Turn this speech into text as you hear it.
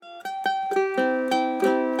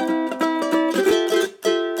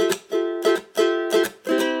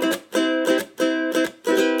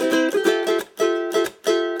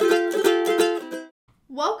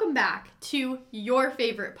to your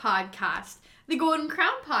favorite podcast, the Golden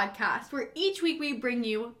Crown Podcast, where each week we bring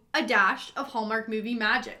you a dash of Hallmark movie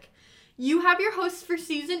magic. You have your hosts for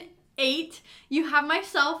season 8. You have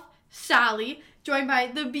myself, Sally, joined by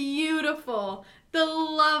the beautiful, the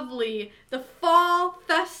lovely, the fall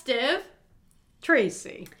festive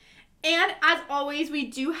Tracey. And as always, we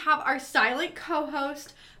do have our silent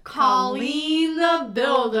co-host, Colleen the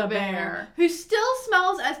Build-A-Bear, who still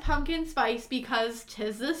smells as pumpkin spice because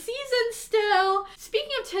 'tis the season still. Speaking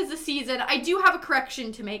of 'tis the season, I do have a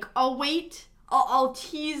correction to make. I'll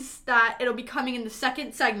tease that it'll be coming in the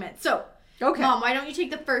second segment. So, okay. Mom, why don't you take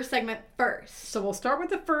the first segment first? So we'll start with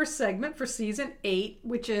the first segment for season 8,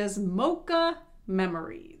 which is Mocha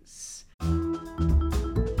Memories.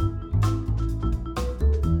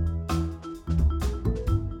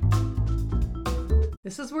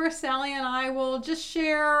 This is where Sally and I will just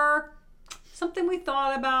share something we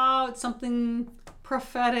thought about, something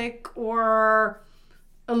prophetic or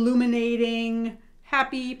illuminating,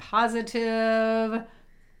 happy, positive,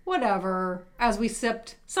 whatever, as we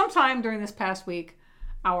sipped sometime during this past week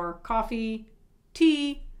our coffee,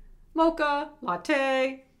 tea, mocha,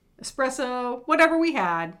 latte, espresso, whatever we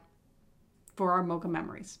had for our mocha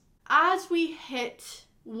memories. As we hit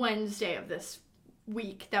Wednesday of this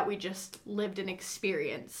week that we just lived and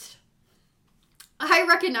experienced, I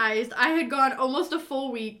recognized I had gone almost a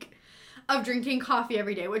full week of drinking coffee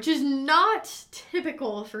every day, which is not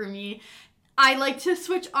typical for me. I like to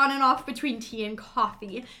switch on and off between tea and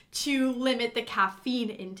coffee to limit the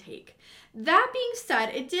caffeine intake. That being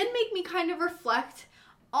said, it did make me kind of reflect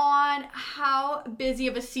on how busy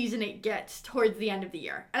of a season it gets towards the end of the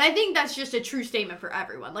year. And I think that's just a true statement for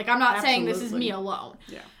everyone. Like, I'm not saying this is me alone.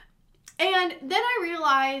 Yeah. And then I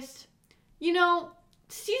realized,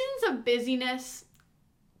 seasons of busyness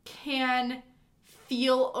can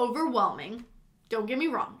feel overwhelming. Don't get me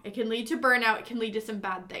wrong. It can lead to burnout. It can lead to some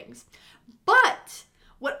bad things. But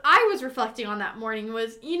what I was reflecting on that morning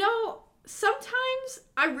was, sometimes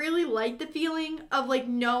I really like the feeling of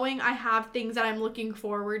knowing I have things that I'm looking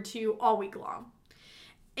forward to all week long.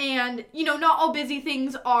 And, not all busy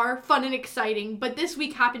things are fun and exciting, but this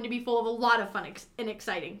week happened to be full of a lot of fun and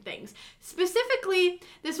exciting things. Specifically,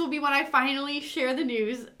 this will be when I finally share the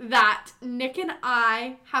news that Nick and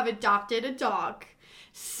I have adopted a dog.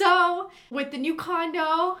 So, with the new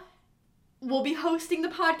condo, we'll be hosting the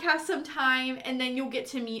podcast sometime, and then you'll get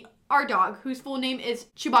to meet our dog, whose full name is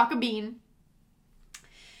Chewbacca Bean.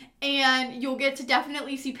 And you'll get to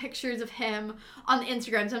definitely see pictures of him on the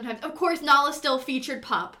Instagram sometimes. Of course, Nala's still featured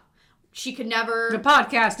pup. She could never... The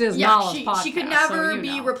podcast is Nala's podcast. She could never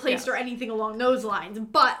be replaced or anything along those lines.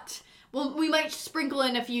 But we might sprinkle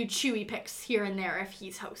in a few Chewy pics here and there if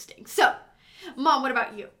he's hosting. So, Mom, what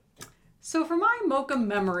about you? So for my mocha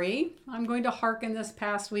memory, I'm going to hearken this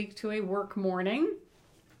past week to a work morning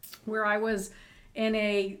where I was in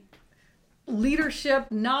a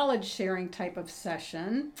leadership knowledge sharing type of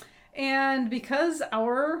session. And because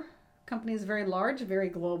our company is very large, very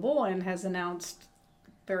global, and has announced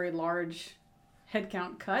very large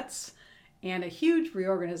headcount cuts and a huge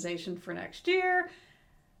reorganization for next year,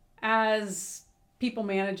 as people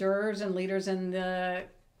managers and leaders in the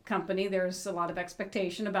company, there's a lot of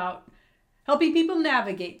expectation about helping people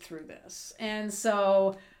navigate through this. And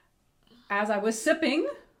so as I was sipping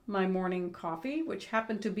my morning coffee, which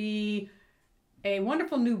happened to be a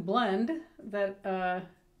wonderful new blend that a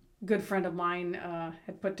good friend of mine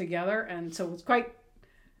had put together, and so it was quite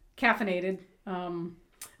caffeinated,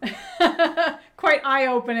 quite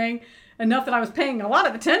eye-opening, enough that I was paying a lot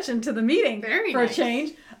of attention to the meeting a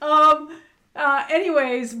change.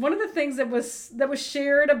 Anyways, one of the things that was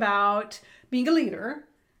shared about being a leader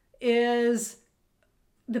is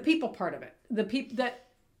the people part of it. The people that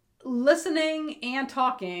listening and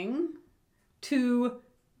talking to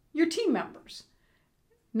your team members.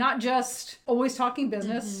 Not just always talking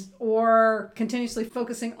business or continuously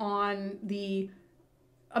focusing on the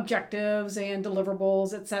objectives and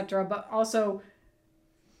deliverables, etc., but also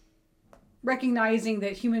recognizing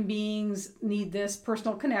that human beings need this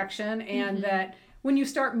personal connection, and that when you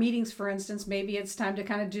start meetings, for instance, maybe it's time to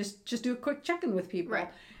kind of just do a quick check-in with people. Right.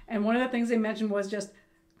 And one of the things they mentioned was just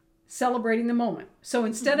celebrating the moment. So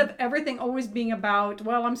instead of everything always being about,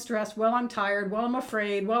 well, I'm stressed, well, I'm tired, well, I'm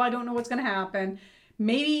afraid, well, I don't know what's going to happen,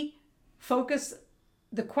 maybe focus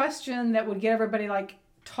the question that would get everybody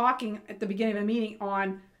talking at the beginning of a meeting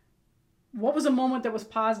on what was a moment that was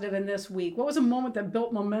positive in this week? What was a moment that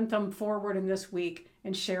built momentum forward in this week,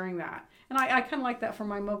 and sharing that. And I kind of like that for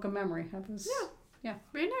my mocha memory. That was, yeah.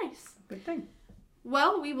 Very nice. Good thing.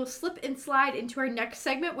 Well, we will slip and slide into our next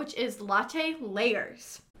segment, which is Latte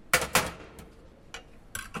Layers.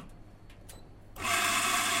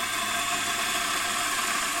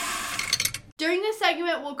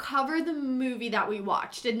 segment will cover the movie that we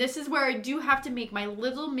watched. And this is where I do have to make my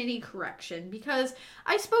little mini correction because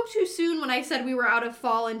I spoke too soon when I said we were out of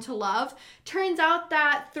Fall into Love. Turns out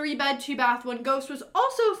that 3 Bed, 2 Bath, 1 Ghost was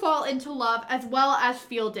also Fall into Love as well as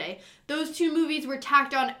Field Day. Those two movies were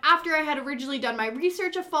tacked on after I had originally done my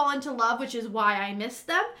research of Fall into Love, which is why I missed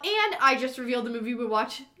them. And I just revealed the movie we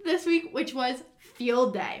watched this week, which was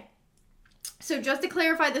Field Day. So just to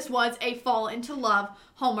clarify, this was a Fall into Love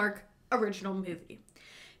Hallmark original movie.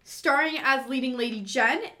 Starring as leading Lady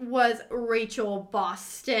Jen was Rachel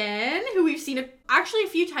Boston, who we've seen actually a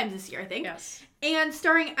few times this year, I think. Yes. And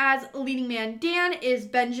starring as leading man Dan is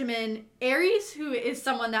Benjamin Aries, who is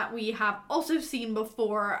someone that we have also seen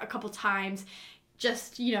before a couple times.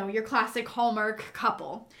 Just, you know, your classic Hallmark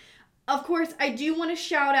couple. Of course, I do want to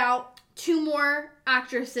shout out 2 more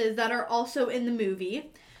actresses that are also in the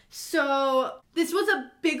movie. So this was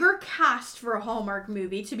a bigger cast for a Hallmark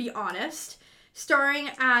movie, to be honest. Starring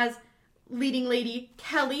as leading lady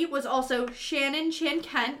Kelly was also Shannon Chan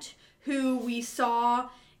Kent, who we saw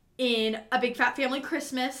in A Big Fat Family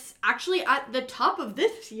Christmas, actually at the top of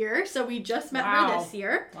this year. So we just met her this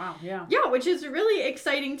year. Wow, yeah. Yeah, which is really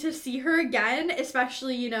exciting to see her again,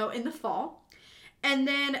 especially, you know, in the fall. And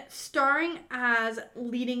then starring as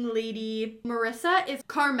leading lady Marissa is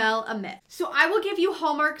Carmel Amit. So I will give you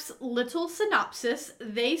Hallmark's little synopsis.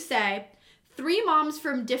 They say, 3 moms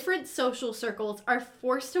from different social circles are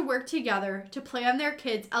forced to work together to plan their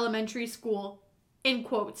kids' elementary school, in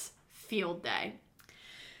quotes, field day.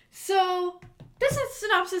 So this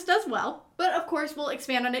synopsis does well, but of course we'll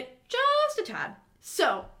expand on it just a tad.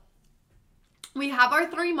 So we have our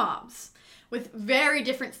 3 moms with very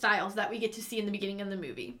different styles that we get to see in the beginning of the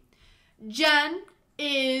movie. Jen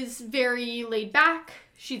is very laid back.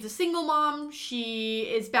 She's a single mom. She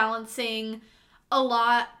is balancing a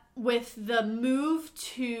lot with the move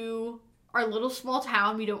to our little small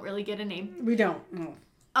town. We don't really get a name. We don't. No.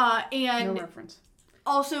 And no reference.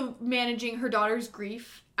 Also managing her daughter's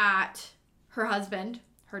grief at her husband,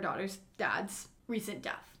 her daughter's dad's recent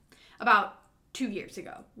death. About 2 years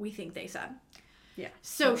ago, we think they said. Yeah.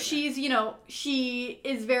 So she's, you know, she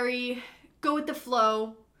is very go with the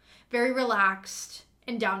flow, very relaxed,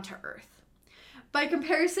 and down to earth. By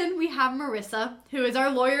comparison, we have Marissa, who is our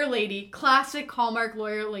lawyer lady, classic Hallmark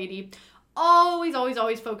lawyer lady,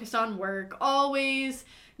 always focused on work, always,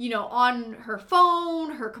 you know, on her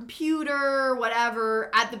phone, her computer,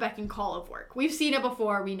 whatever, at the beck and call of work. We've seen it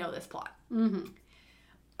before. We know this plot. Mm-hmm.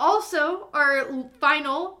 Also, our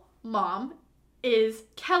final mom is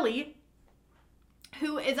Kelly,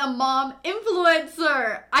 who is a mom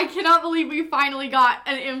influencer. I cannot believe we finally got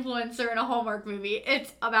an influencer in a Hallmark movie.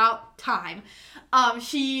 It's about time.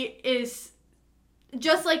 She is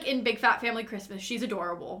just like in Big Fat Family Christmas. She's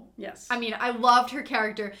adorable. Yes. I mean, I loved her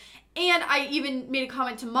character. And I even made a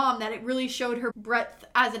comment to Mom that it really showed her breadth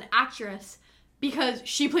as an actress because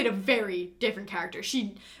she played a very different character.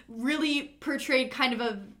 She really portrayed kind of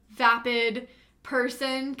a vapid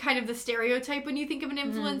person, kind of the stereotype when you think of an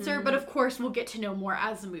influencer, but of course we'll get to know more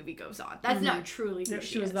as the movie goes on. That's not truly who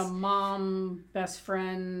she was the mom best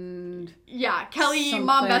friend. Yeah, Kelly,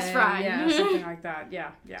 mom best friend. Yeah, something like that. Yeah.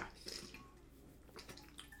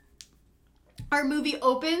 Our movie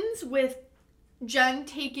opens with Jen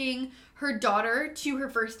taking her daughter to her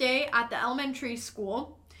first day at the elementary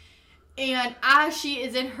school. And as she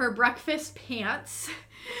is in her breakfast pants,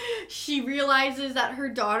 she realizes that her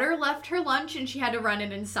daughter left her lunch and she had to run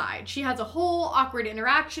it inside. She has a whole awkward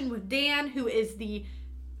interaction with Dan, who is the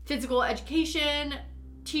physical education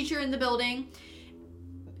teacher in the building.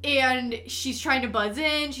 And she's trying to buzz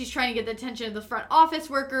in. She's trying to get the attention of the front office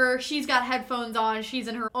worker. She's got headphones on. She's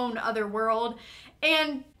in her own other world.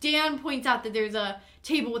 And Dan points out that there's a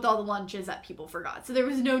table with all the lunches that people forgot. So there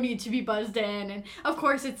was no need to be buzzed in. And of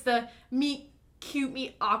course, it's the meet cute,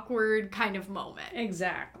 meet awkward kind of moment.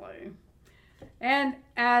 Exactly. And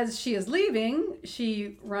as she is leaving,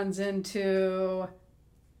 she runs into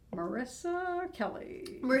Marissa,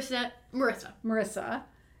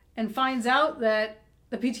 and finds out that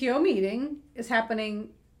the PTO meeting is happening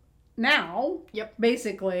now. Yep.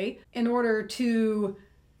 Basically, in order to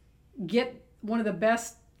get one of the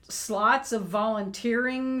best slots of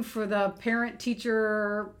volunteering for the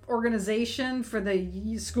parent-teacher organization for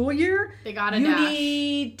the school year. They got a You dash.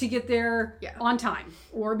 need to get there on time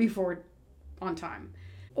or before on time.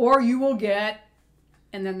 Or you will get,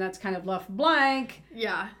 and then that's kind of left blank.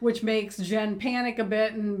 Yeah. Which makes Jen panic a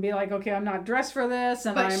bit and be like, okay, I'm not dressed for this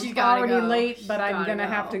and But I'm gotta already go. late, but I'm going to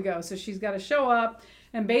have to go. So she's got to show up.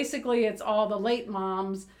 And basically it's all the late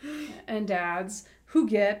moms and dads who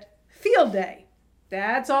get field day.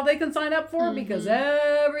 That's all they can sign up for because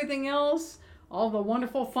everything else all the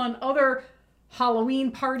wonderful fun other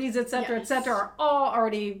Halloween parties, etc., etc., are all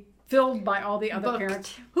already filled by all the other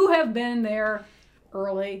parents who have been there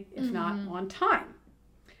early, if not on time.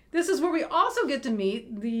 This is where we also get to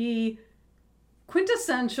meet the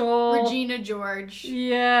quintessential Regina George.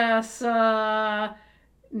 Yes,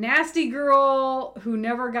 nasty girl who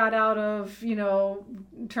never got out of,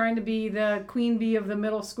 trying to be the queen bee of the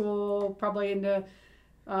middle school, probably into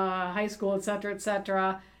high school, etc.,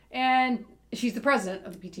 etc. And she's the president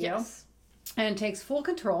of the PTO and takes full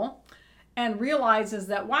control and realizes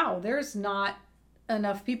that, wow, there's not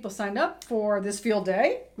enough people signed up for this field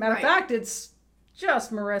day. Matter of fact, it's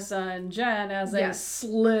just Marissa and Jen as they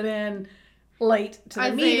slid in late to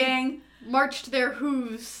the meeting. Marched their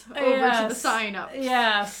hooves over to the sign-ups.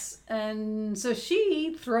 Yes. And so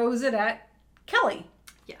she throws it at Kelly.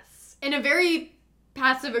 Yes. In a very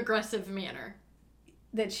passive-aggressive manner.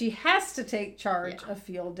 That she has to take charge of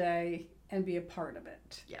field day and be a part of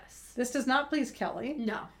it. Yes. This does not please Kelly.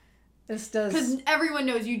 No. This does... Because everyone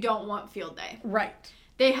knows you don't want field day. Right.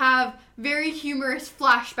 They have very humorous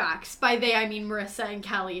flashbacks, by they I mean Marissa and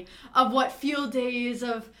Kelly, of what field days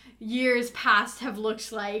of years past have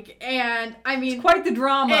looked like. And I mean... It's quite the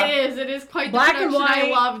drama. It is quite Black the and production.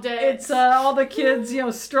 white. I loved it. It's all the kids,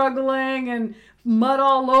 struggling and mud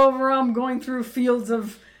all over them, going through fields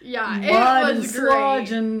of mud and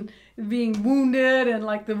sludge and being wounded and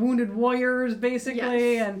like the wounded warriors,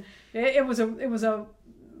 basically. Yes. And it was a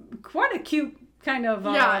quite a cute kind of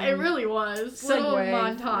it really was. Little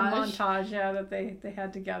montage that they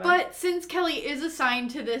had together. But since Kelly is assigned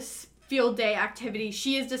to this field day activity,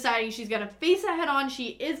 she is deciding she's going to face it head on. She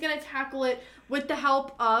is going to tackle it with the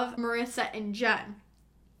help of Marissa and Jen.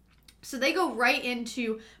 So they go right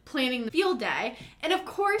into planning the field day. And of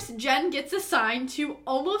course, Jen gets assigned to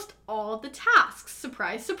almost all the tasks.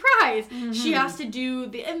 Surprise, surprise. Mm-hmm. She has to do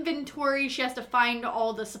the inventory. She has to find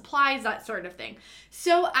all the supplies, that sort of thing.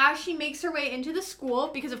 So as she makes her way into the school,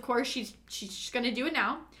 because of course she's going to do it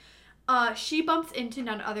now, she bumps into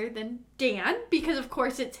none other than Dan, because of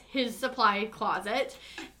course it's his supply closet.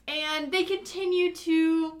 And they continue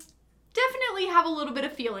to... definitely have a little bit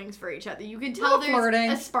of feelings for each other. You can tell there's flirting.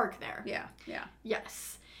 A spark there. Yeah.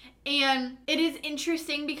 Yes. And it is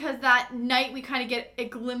interesting because that night we kind of get a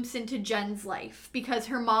glimpse into Jen's life because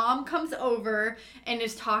her mom comes over and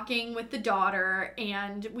is talking with the daughter,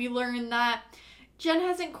 and we learn that Jen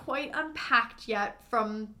hasn't quite unpacked yet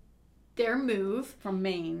from their move. From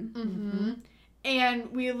Maine. Mm-hmm.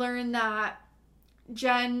 And we learn that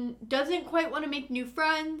Jen doesn't quite want to make new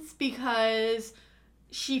friends because...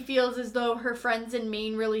 she feels as though her friends in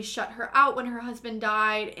Maine really shut her out when her husband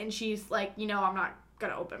died, and she's like, I'm not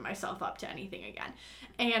going to open myself up to anything again.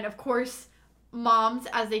 And of course, moms,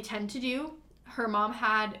 as they tend to do, her mom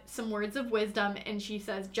had some words of wisdom, and she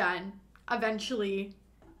says, Jen, eventually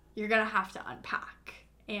you're going to have to unpack,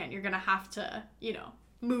 and you're going to have to,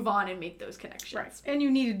 move on and make those connections. Right. And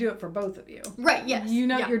you need to do it for both of you. Right, yes.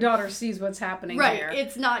 Your daughter sees what's happening there. Right,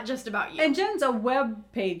 it's not just about you. And Jen's a web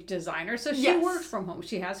page designer, so she works from home.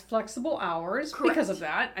 She has flexible hours because of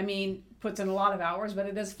that. I mean, puts in a lot of hours, but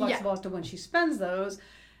it is flexible as to when she spends those.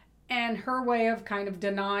 And her way of kind of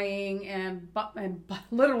denying and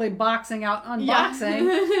literally boxing out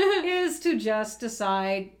unboxing is to just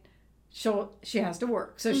decide she has to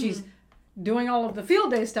work. So she's doing all of the field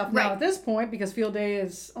day stuff now at this point because field day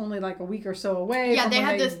is only like a week or so away. Yeah, they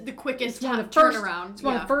had the quickest turnaround. It's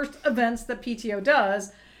one of the first events that PTO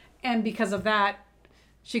does. And because of that,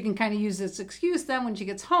 she can kind of use this excuse then when she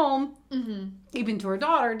gets home, even to her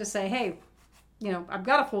daughter, to say, hey, I've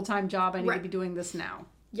got a full-time job. I need to be doing this now.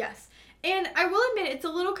 Yes. And I will admit, it's a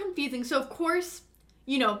little confusing. So, of course,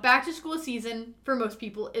 back to school season for most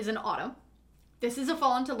people is in autumn. This is a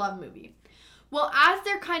Fall into Love movie. Well, as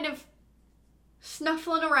they're kind of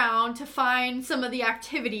snuffling around to find some of the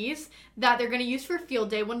activities that they're going to use for field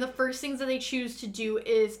day, one of the first things that they choose to do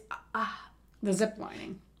is... the zip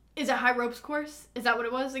lining. Is it high ropes course? Is that what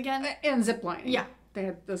it was again? And zip lining. Yeah. They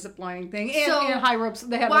had the zip lining thing. And, so, and high ropes.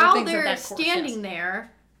 They had while other things they're at that course, standing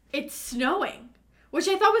there, it's snowing. Which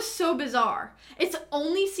I thought was so bizarre. It's the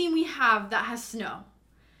only scene we have that has snow.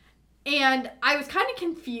 And I was kind of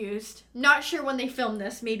confused. Not sure when they filmed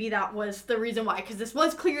this. Maybe that was the reason why. Because this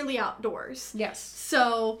was clearly outdoors. Yes.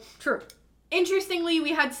 So. True. Interestingly,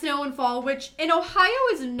 we had snow in fall, which in Ohio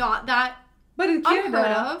is not that but in Canada,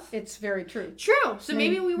 unheard of. It's very true. True. So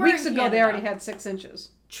maybe we were weeks ago, they already had 6 inches.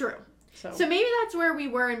 True. So maybe that's where we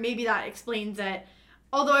were, and maybe that explains it.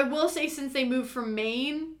 Although I will say, since they moved from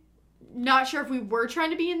Maine, not sure if we were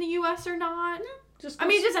trying to be in the U.S. or not. No. It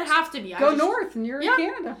doesn't have to be. Go north and you're in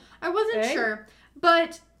Canada. I wasn't sure.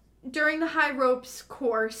 But during the high ropes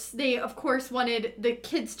course, they of course wanted the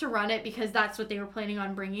kids to run it because that's what they were planning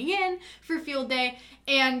on bringing in for field day,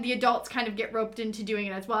 and the adults kind of get roped into doing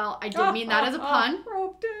it as well. I did mean that as a pun.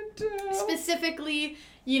 Roped into. Specifically,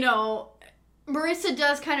 you know, Marissa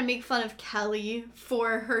does kind of make fun of Kelly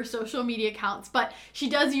for her social media accounts, but she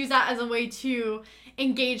does use that as a way to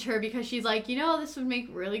engage her because she's like, you know, this would make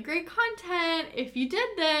really great content if you did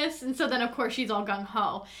this. And so then, of course, she's all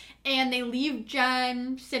gung-ho. And they leave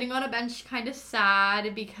Jen sitting on a bench kind of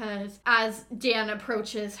sad because as Dan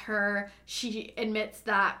approaches her, she admits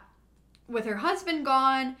that with her husband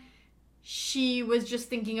gone, she was just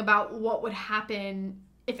thinking about what would happen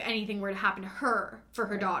if anything were to happen to her for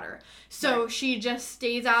her daughter. So she just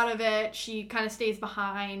stays out of it. She kind of stays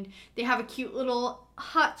behind. They have a cute little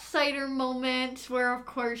hot cider moment where, of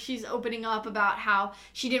course, she's opening up about how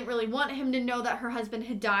she didn't really want him to know that her husband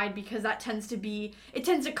had died because that tends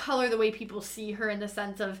to color the way people see her in the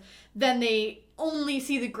sense of then they only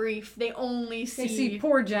see the grief. They see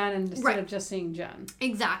poor Jen instead of just seeing Jen.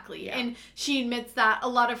 Exactly. Yeah. And she admits that a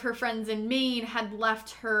lot of her friends in Maine had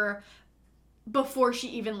left her before she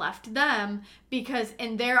even left them because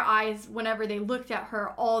in their eyes, whenever they looked at her,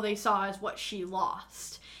 all they saw is what she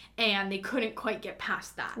lost. And they couldn't quite get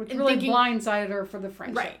past that. Which really blindsided her for the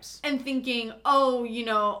friendships. Right. And thinking, oh, you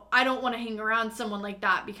know, I don't want to hang around someone like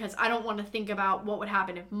that because I don't want to think about what would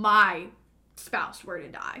happen if my spouse were to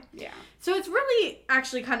die. Yeah. So it's really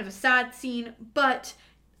actually kind of a sad scene, but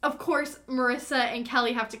of course, Marissa and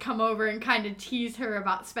Kelly have to come over and kind of tease her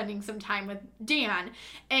about spending some time with Dan.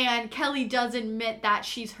 And Kelly does admit that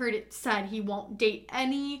she's heard it said he won't date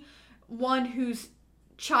anyone whose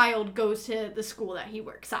child goes to the school that he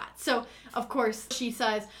works at. So, of course, she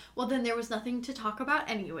says, well, then there was nothing to talk about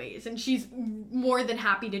anyways. And she's more than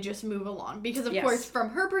happy to just move along. Because, of course, from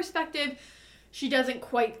her perspective, she doesn't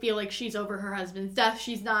quite feel like she's over her husband's death.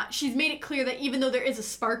 She's made it clear that even though there is a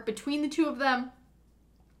spark between the two of them,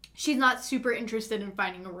 she's not super interested in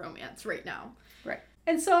finding a romance right now. Right.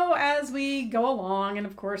 And so as we go along, and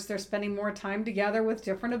of course they're spending more time together with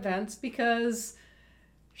different events because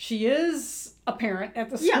she is a parent at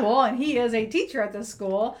the school and he is a teacher at the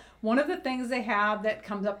school. One of the things they have that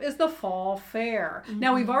comes up is the fall fair. Mm-hmm.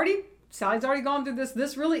 Now Sally's already gone through this.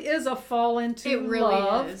 This really is a fall into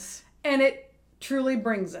love. Is. And it truly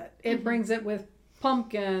brings it. It brings it with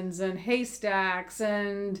pumpkins and haystacks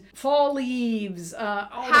and fall leaves, all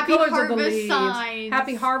happy the colors harvest of the leaves, signs.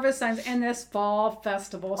 happy harvest signs, and this fall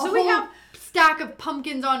festival. So we have stack of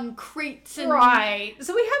pumpkins on crates and right.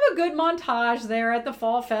 So we have a good montage there at the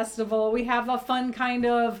fall festival. We have a fun kind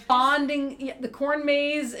of bonding. The corn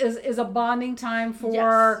maze is a bonding time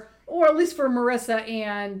for. Or at least for Marissa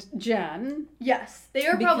and Jen. Yes, they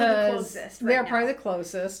are probably the closest. They're probably the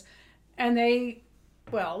closest, and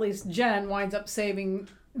at least Jen winds up saving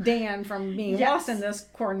Dan from being lost in this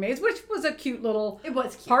corn maze, which was a cute little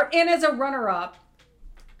part. And as a runner-up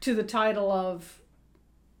to the title of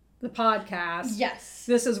the podcast,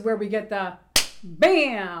 this is where we get the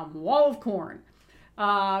BAM! Wall of corn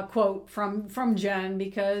quote from Jen,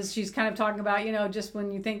 because she's kind of talking about, you know, just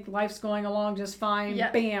when you think life's going along just fine,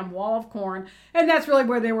 BAM! Wall of corn. And that's really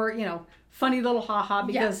where they were, you know, funny little ha-ha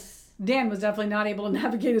because... Dan was definitely not able to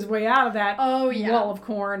navigate his way out of that wall of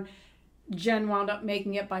corn. Jen wound up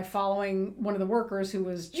making it by following one of the workers who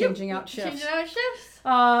was changing out shifts.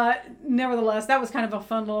 Nevertheless, that was kind of a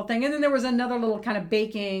fun little thing. And then there was another little kind of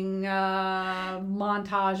baking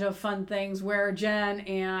montage of fun things where Jen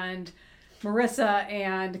and Marissa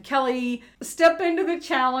and Kelly step into the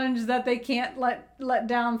challenge that they can't let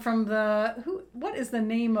down from what is the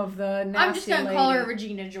name of the nasty lady? I'm just going to call her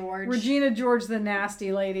Regina George. Regina George, the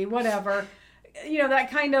nasty lady, whatever. You know, that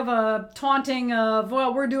kind of a taunting of,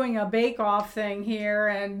 well, we're doing a bake-off thing here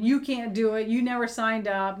and you can't do it. You never signed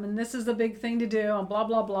up and this is the big thing to do and blah,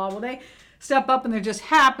 blah, blah. Well, they step up and there just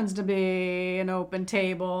happens to be an open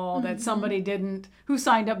table that somebody who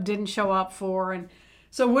signed up didn't show up for. And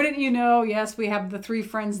so wouldn't you know, yes, we have the three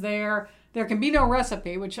friends there. There can be no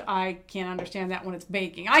recipe, which I can't understand that when it's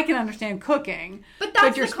baking. I can understand cooking. But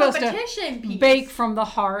that's you're the supposed competition to piece. Bake from the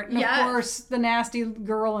heart. And of course, the nasty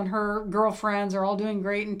girl and her girlfriends are all doing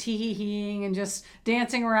great and tee-hee-heeing and just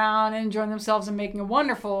dancing around and enjoying themselves and making a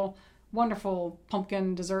wonderful, wonderful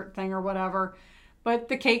pumpkin dessert thing or whatever. But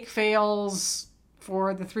the cake fails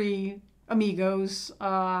for the three amigos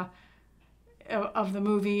of the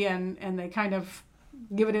movie, and they kind of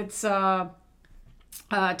give it its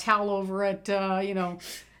towel over it, kind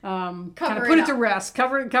of put it to rest.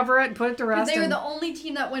 Cover it and put it to rest. They were the only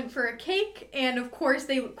team that went for a cake, and of course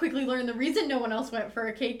they quickly learned the reason no one else went for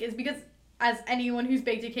a cake is because, as anyone who's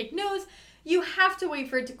baked a cake knows, you have to wait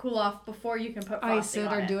for it to cool off before you can put frosting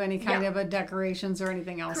on Ice it or do any kind of a decorations or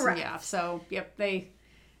anything else. Correct. Yeah. So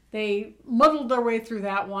they muddled their way through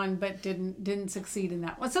that one, but didn't succeed in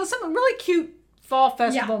that one. So some really cute fall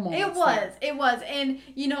festival moments. It was. And,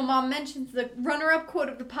 Mom mentions the runner-up quote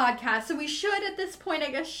of the podcast. So we should, at this point,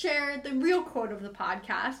 I guess, share the real quote of the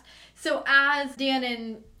podcast. So as Dan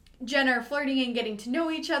and Jen are flirting and getting to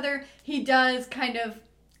know each other, he does kind of,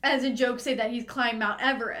 as a joke, say that he's climbed Mount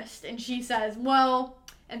Everest. And she says, well,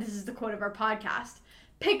 and this is the quote of our podcast,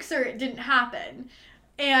 Pics or it didn't happen.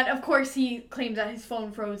 And, of course, he claims that his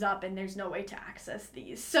phone froze up and there's no way to access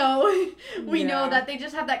these. So we know that they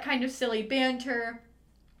just have that kind of silly banter.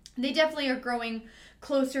 They definitely are growing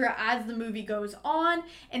closer as the movie goes on.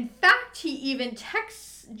 In fact, he even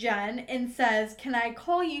texts Jen and says, can I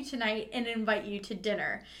call you tonight and invite you to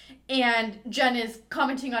dinner? And Jen is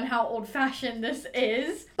commenting on how old-fashioned this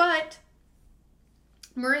is. But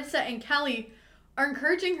Marissa and Kelly are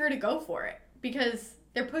encouraging her to go for it because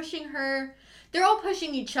they're pushing her. They're all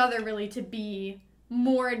pushing each other, really, to be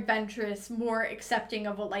more adventurous, more accepting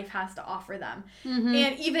of what life has to offer them. Mm-hmm.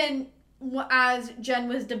 And even as Jen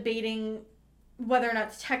was debating whether or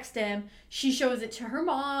not to text him, she shows it to her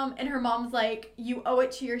mom, and her mom's like, you owe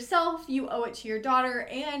it to yourself, you owe it to your daughter,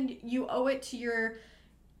 and you owe it to your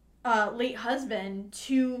late husband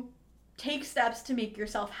to take steps to make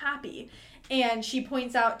yourself happy. And she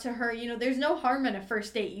points out to her, there's no harm in a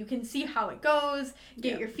first date. You can see how it goes,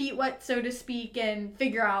 get your feet wet, so to speak, and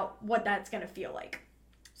figure out what that's going to feel like.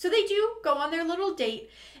 So they do go on their little date,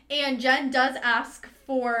 and Jen does ask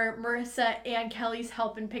for Marissa and Kelly's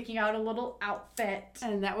help in picking out a little outfit.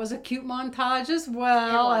 And that was a cute montage as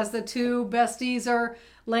well, as the two besties are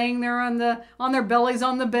laying there on their bellies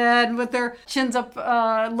on the bed with their chins up,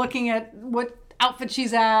 looking at what outfit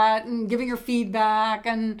she's at and giving her feedback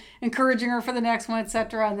and encouraging her for the next one,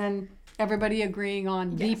 etc. And then everybody agreeing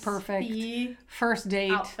on the perfect first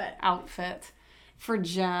date outfit for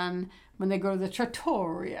Jen when they go to the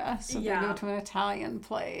trattoria. So they go to an Italian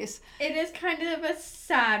place. It is kind of a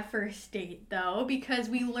sad first date, though, because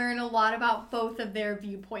we learn a lot about both of their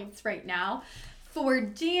viewpoints right now. For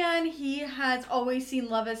Dan, he has always seen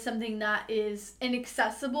love as something that is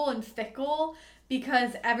inaccessible and fickle,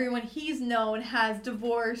 because everyone he's known has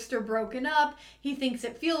divorced or broken up. He thinks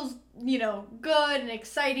it feels, good and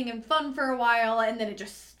exciting and fun for a while, and then it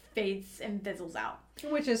just fades and fizzles out.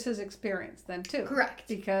 Which is his experience then, too. Correct.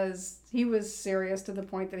 Because he was serious to the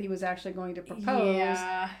point that he was actually going to propose.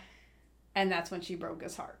 Yeah. And that's when she broke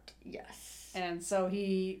his heart. Yes. And so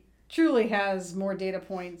he truly has more data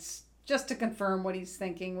points just to confirm what he's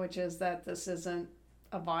thinking, which is that this isn't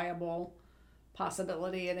a viable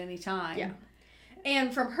possibility at any time. Yeah.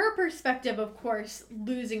 And from her perspective, of course,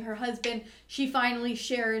 losing her husband, she finally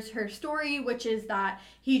shares her story, which is that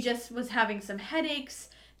he just was having some headaches.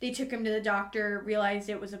 They took him to the doctor, realized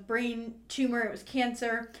it was a brain tumor, it was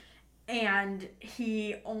cancer, and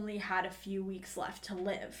he only had a few weeks left to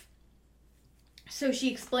live. So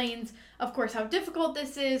she explains, of course, how difficult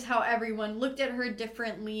this is, how everyone looked at her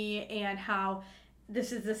differently, and how this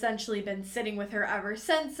has essentially been sitting with her ever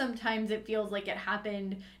since. Sometimes it feels like it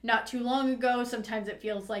happened not too long ago. Sometimes it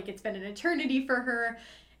feels like it's been an eternity for her.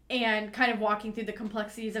 And kind of walking through the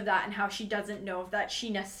complexities of that and how she doesn't know if that she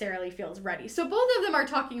necessarily feels ready. So both of them are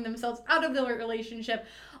talking themselves out of their relationship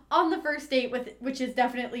on the first date, which is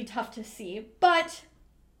definitely tough to see. But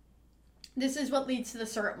this is what leads to the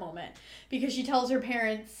syrup moment. Because she tells her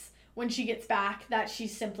parents when she gets back that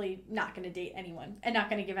she's simply not going to date anyone and not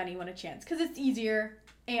going to give anyone a chance. Because it's easier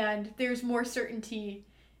and there's more certainty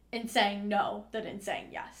in saying no than in saying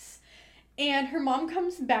yes. And her mom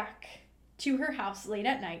comes back to her house late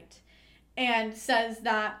at night and says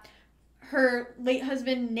that her late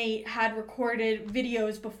husband Nate had recorded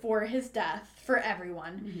videos before his death for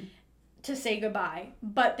everyone to say goodbye,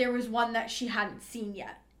 but there was one that she hadn't seen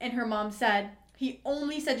yet. And her mom said he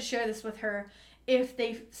only said to share this with her if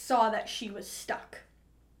they saw that she was stuck.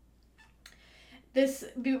 This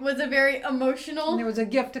was a very emotional... And there was a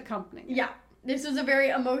gift accompanying it. Yeah. This was a very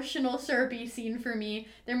emotional syrupy scene for me.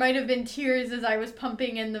 There might have been tears as I was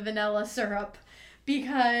pumping in the vanilla syrup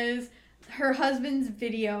because her husband's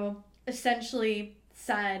video essentially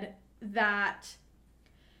said that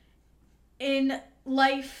in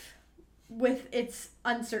life with its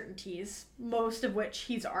uncertainties, most of which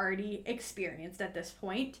he's already experienced at this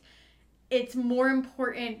point, it's more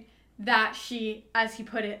important that she, as he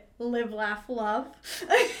put it, live, laugh, love,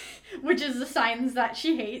 which is the signs that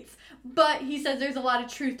she hates. But he says there's a lot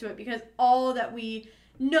of truth to it because all that we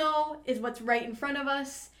know is what's right in front of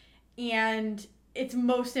us, and it's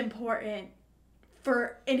most important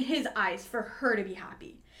in his eyes, for her to be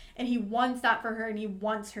happy. And he wants that for her, and he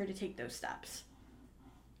wants her to take those steps.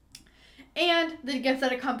 And the gift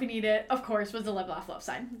that accompanied it, of course, was a live, laugh, love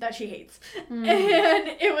sign that she hates. And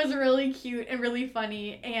it was really cute and really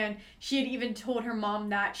funny. And she had even told her mom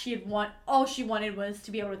that all she wanted was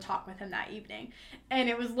to be able to talk with him that evening. And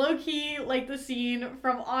it was low-key like the scene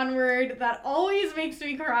from Onward that always makes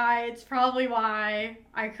me cry. It's probably why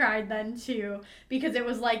I cried then too, because it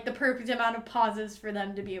was like the perfect amount of pauses for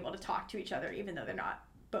them to be able to talk to each other, even though they're not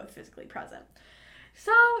both physically present.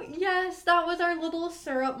 So, yes, that was our little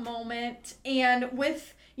syrup moment. And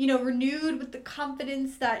with, renewed with the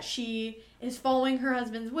confidence that she is following her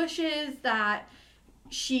husband's wishes, that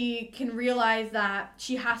she can realize that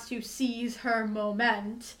she has to seize her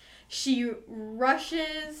moment, she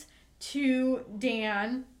rushes to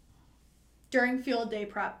Dan during field day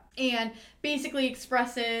prep and basically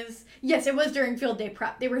expresses, yes, it was during field day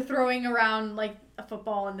prep. They were throwing around like a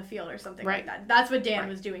football in the field or something like that. That's what Dan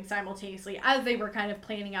was doing simultaneously as they were kind of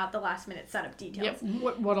planning out the last minute setup details.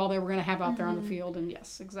 Yep. What all they were going to have out there on the field, and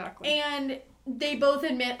yes, exactly. And they both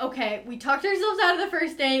admit, okay, we talked ourselves out of the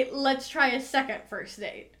first date, let's try a second first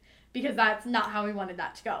date, because that's not how we wanted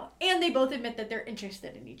that to go. And they both admit that they're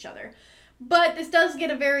interested in each other. But this does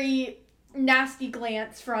get a very nasty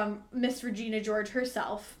glance from Miss Regina George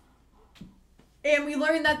herself. And we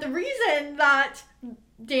learn that the reason that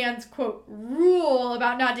Dan's, quote, rule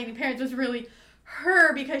about not dating parents was really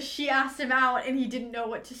her, because she asked him out and he didn't know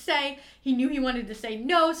what to say. He knew he wanted to say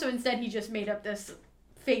no, so instead he just made up this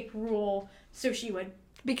fake rule so she would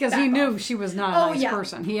Because he knew she was not a nice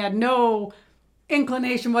person. He had no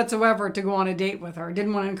inclination whatsoever to go on a date with her.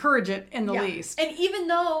 Didn't want to encourage it in the least. And even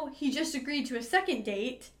though he just agreed to a second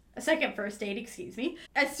first date,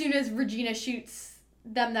 as soon as Regina shoots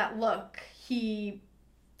them that look, he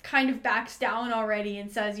kind of backs down already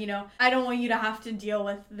and says, I don't want you to have to deal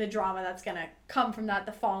with the drama that's going to come from that,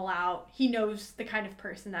 the fallout. He knows the kind of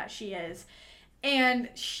person that she is. And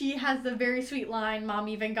she has the very sweet line, Mom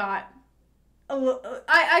even got,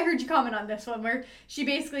 I heard you comment on this one, where she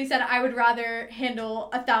basically said, I would rather handle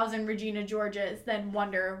 1,000 Regina Georges than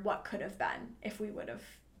wonder what could have been if we would have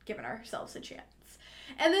given ourselves a chance.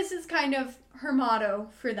 And this is kind of her motto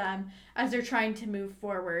for them as they're trying to move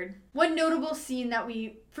forward. One notable scene that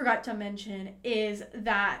we forgot to mention is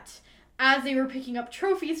that as they were picking up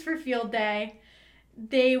trophies for field day,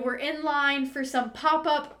 they were in line for some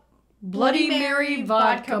pop-up Bloody Mary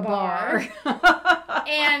vodka bar.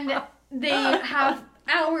 And they have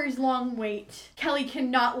hours-long wait. Kelly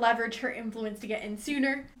cannot leverage her influence to get in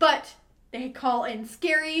sooner, but they call in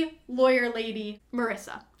scary lawyer lady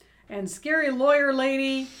Marissa. And scary lawyer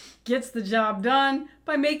lady gets the job done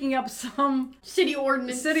by making up some city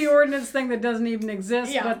ordinance thing that doesn't even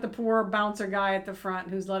exist, but the poor bouncer guy at the front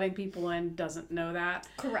who's letting people in doesn't know that.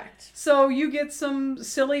 Correct. So you get some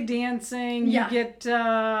silly dancing. You get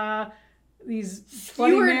these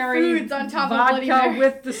Bloody Mary foods on top vodka of Bloody Mary.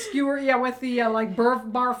 with the skewer, with the like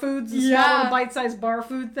bar foods, the small little bite-sized bar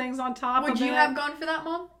food things on top. Would you have gone for that,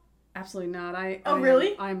 Mom? Absolutely not.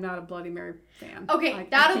 Really? I'm not a Bloody Mary fan. Okay,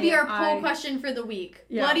 that'll be our poll question for the week.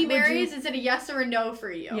 Yeah, Bloody Marys, is it a yes or a no for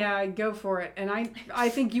you? Yeah, go for it. And I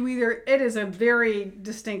think it is a very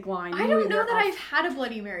distinct line. I don't know that I've had a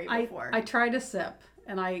Bloody Mary before. I tried a sip,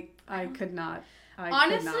 and I could not.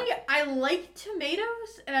 Honestly, I like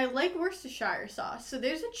tomatoes, and I like Worcestershire sauce, so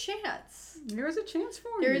there's a chance. There is a chance for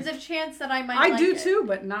you. There is a chance that I might like it. I do too,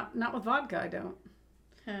 but not with vodka, I don't.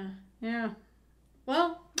 Yeah.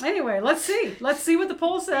 Well, anyway, let's see. Let's see what the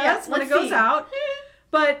poll says when it goes out.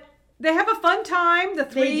 But they have a fun time. The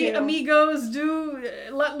three amigos do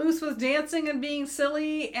let loose with dancing and being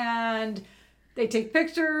silly, and they take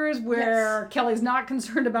pictures where Kelly's not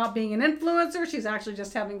concerned about being an influencer. She's actually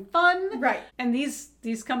just having fun. Right. And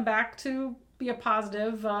these come back to be a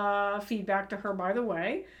positive feedback to her, by the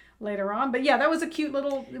way, later on. But yeah, that was a cute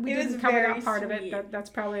little, we didn't cover that part of it.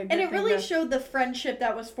 That's probably a good And it thing really showed the friendship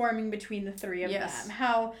that was forming between the three of them.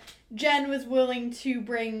 How Jen was willing to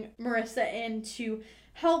bring Marissa in to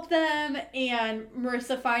help them, and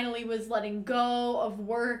Marissa finally was letting go of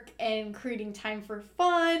work and creating time for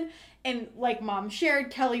fun. And like Mom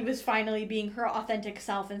shared, Kelly was finally being her authentic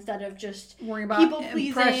self instead of just worrying about people pleasing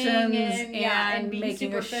impressions and being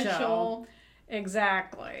making superficial. A show.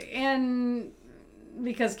 Exactly. And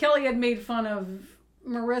because Kelly had made fun of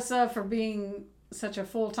Marissa for being such a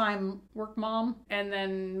full-time work mom, and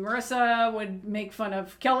then Marissa would make fun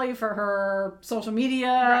of Kelly for her social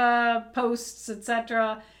media posts,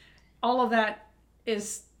 etc. All of that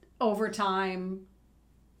is over time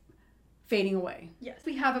fading away. Yes.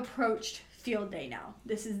 We have approached field day now.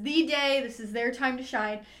 This is the day. This is their time to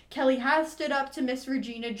shine. Kelly has stood up to Miss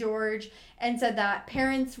Regina George and said that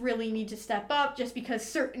parents really need to step up just because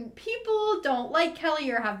certain people don't like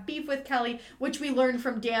Kelly or have beef with Kelly, which we learned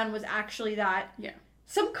from Dan was actually that. Yeah.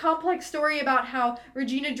 Some complex story about how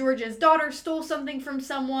Regina George's daughter stole something from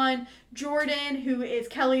someone. Jordan, who is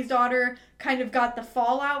Kelly's daughter, kind of got the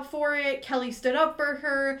fallout for it. Kelly stood up for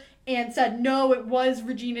her and said, no, it was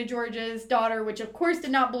Regina George's daughter, which of course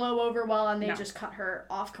did not blow over well, and they just cut her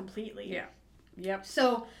off completely. Yeah. Yep.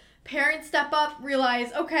 So parents step up,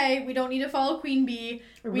 realize, okay, we don't need to follow Queen Bee.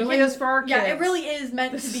 It really is for our kids. Yeah, it really is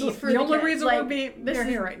meant to be for the only kids. reason they're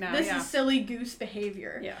here right now. This is silly goose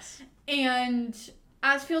behavior. Yes. And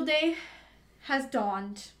as field day has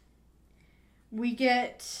dawned, we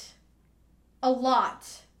get a lot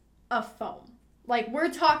of foam. Like, we're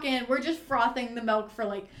just frothing the milk for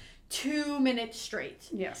like 2 minutes straight.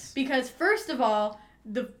 Yes. Because first of all,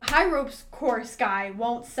 the high ropes course guy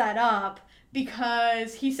won't set up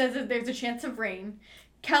because he says that there's a chance of rain.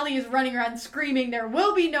 Kelly is running around screaming, there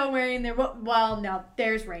will be no rain. No,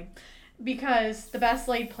 there's rain. Because the best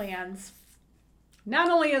laid plans.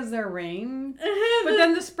 Not only is there rain, but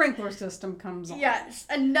then the sprinkler system comes on. Yes,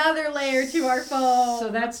 another layer to our foam. So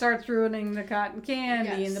that starts ruining the cotton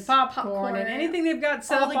candy and the popcorn and anything they've got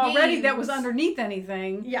set up already that was underneath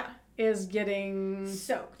anything. Yeah. Is getting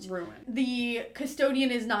soaked. Ruined. The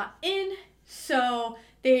custodian is not in, so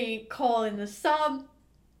they call in the sub.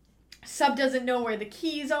 Sub doesn't know where the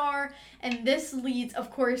keys are, and this leads,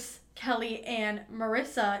 of course, Kelly and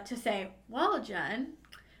Marissa to say, well, Jen,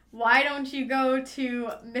 why don't you go to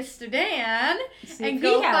Mr. Dan and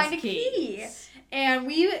go find a key? And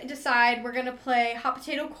we decide we're going to play hot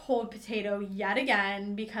potato, cold potato yet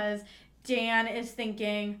again because Dan is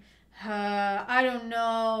thinking, I don't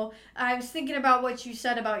know. I was thinking about what you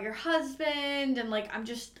said about your husband and like,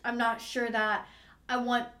 I'm not sure that I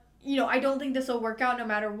want, I don't think this will work out no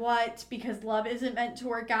matter what because love isn't meant to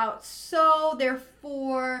work out. So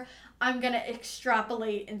therefore, I'm going to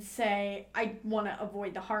extrapolate and say, I want to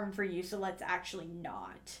avoid the harm for you, so let's actually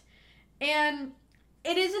not. And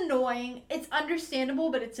it is annoying. It's understandable,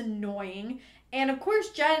 but it's annoying. And of course,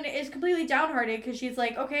 Jen is completely downhearted because she's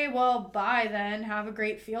like, okay, well, bye then. Have a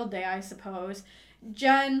great field day, I suppose.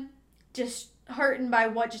 Jen, disheartened by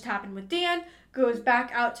what just happened with Dan, goes back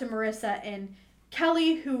out to Marissa and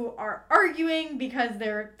Kelly, who are arguing because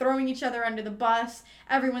they're throwing each other under the bus.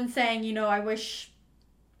 Everyone's saying, I wish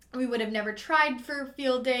we would have never tried for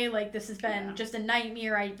field day. Like, this has been just a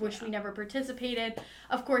nightmare. I wish we never participated.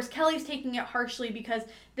 Of course, Kelly's taking it harshly because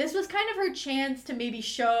this was kind of her chance to maybe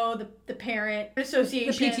show the parent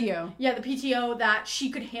association. The PTO. Yeah, the PTO that she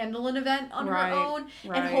could handle an event on her own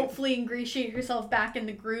and hopefully ingratiate herself back in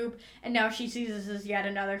the group. And now she sees this as yet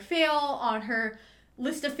another fail on her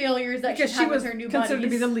list of failures that she had with her new buddies. Considered to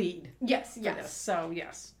be the lead. Yes. So,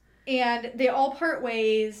 yes. And they all part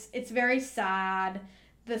ways. It's very sad.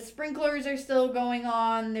 The sprinklers are still going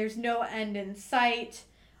on. There's no end in sight.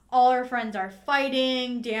 All her friends are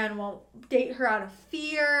fighting. Dan won't date her out of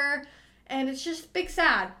fear. And it's just big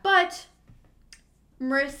sad. But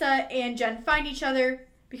Marissa and Jen find each other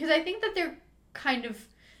because I think that they're kind of...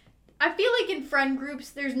 I feel like in friend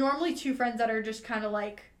groups, there's normally two friends that are just kind of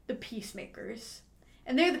like the peacemakers.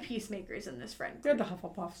 And they're the peacemakers in this friend group. They're the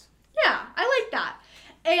Hufflepuffs. Yeah, I like that.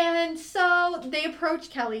 And so they approach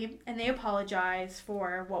Kelly and they apologize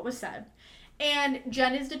for what was said. And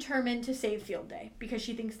Jen is determined to save field day because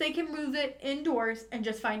she thinks they can move it indoors and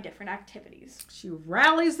just find different activities. She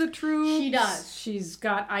rallies the troops. She does. She's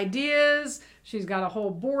got ideas. She's got a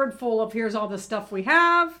whole board full of here's all the stuff we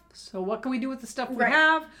have. So what can we do with the stuff we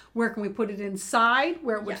have? Where can we put it inside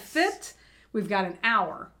where it would fit? We've got an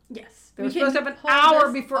hour. Yes. They were supposed to have an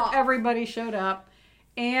hour before everybody showed up.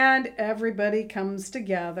 And everybody comes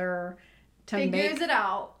together to figures it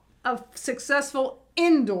out. A successful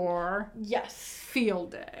indoor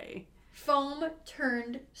field day. Foam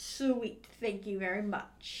turned sweet. Thank you very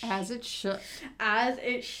much. As it should. As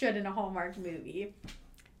it should in a Hallmark movie.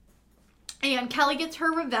 And Kelly gets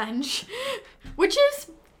her revenge, which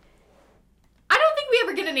is... I don't think we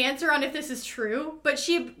ever get an answer on if this is true, but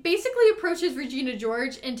she basically approaches Regina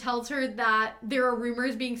George and tells her that there are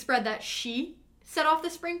rumors being spread that she set off the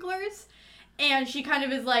sprinklers, and she kind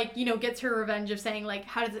of is like, gets her revenge of saying, like,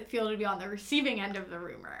 how does it feel to be on the receiving end of the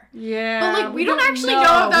rumor? Yeah. But, like, we don't actually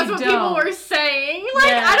know if that's what people were saying.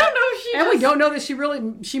 Like, I don't know if she And we don't know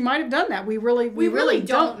that she might have done that. We really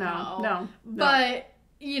don't know. No. But,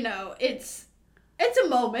 it's a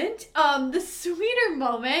moment. The sweeter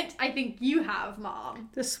moment, I think you have, Mom.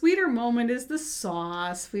 The sweeter moment is the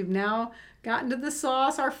sauce. We've now gotten to the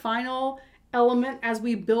sauce, our final element as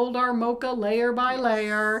we build our mocha layer by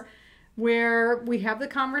layer, where we have the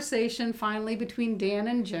conversation finally between Dan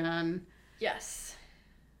and Jen. Yes.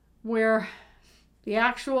 Where the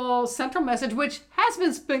actual central message, which has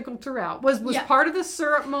been sprinkled throughout, was part of the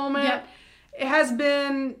syrup moment. Yep. It has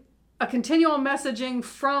been a continual messaging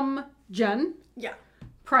from Jen. Yeah.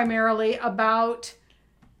 Primarily about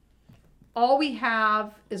all we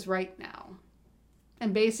have is right now.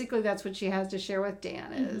 And basically that's what she has to share with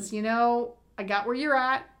Dan is, I got where you're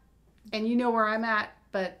at and you know where I'm at,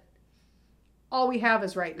 but all we have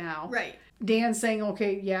is right now. Right. Dan saying,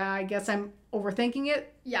 okay, yeah, I guess I'm overthinking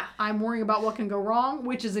it. Yeah. I'm worrying about what can go wrong,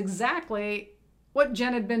 which is exactly what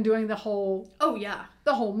Jen had been doing the whole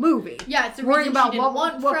movie. Yeah, it's worrying about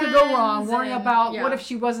what could go wrong, worrying about what if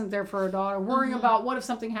she wasn't there for her daughter, worrying about what if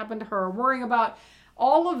something happened to her, worrying about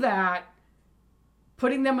all of that,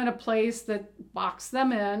 putting them in a place that boxed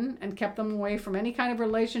them in and kept them away from any kind of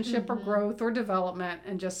relationship or growth or development,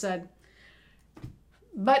 and just said,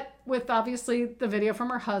 but with obviously the video from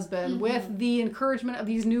her husband, with the encouragement of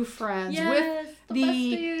these new friends, with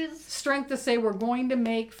the strength to say we're going to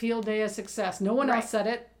make Field Day a success. No one else said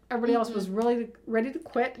it. Everybody else was really ready to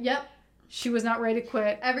quit. Yep. She was not ready to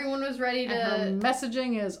quit. Everyone was ready to... And her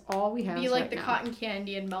messaging is all we have be like the cotton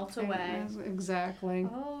candy and melt away. Exactly.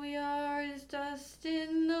 All we are is dust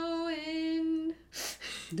in the wind.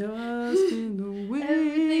 Dust in the wind.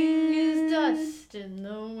 Everything is dust in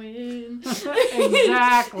the wind.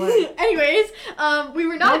 Exactly. Anyways, we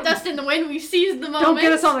were not dust in the wind. We seized the moment. Don't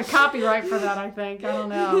get us on the copyright for that, I think. I don't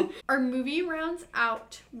know. Our movie rounds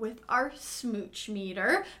out with our smooch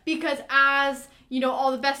meter because as...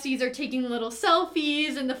 all the besties are taking little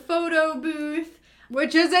selfies in the photo booth.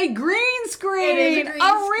 Which is a green screen. It is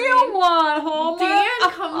a real one, Homer.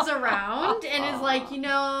 Dan comes around and is like,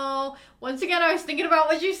 once again, I was thinking about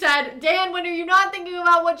what you said. Dan, when are you not thinking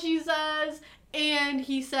about what she says? And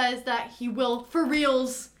he says that he will, for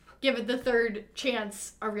reals, give it the third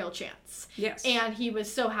chance a real chance. Yes. And he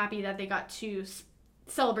was so happy that they got to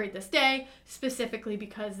celebrate this day, specifically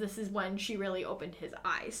because this is when she really opened his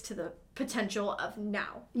eyes to the potential of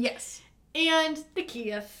now. Yes. And the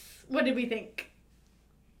kiss. What did we think?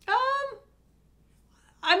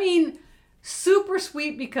 I mean, super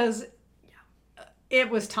sweet because it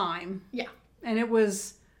was time. Yeah. And it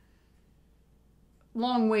was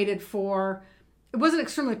long waited for. It wasn't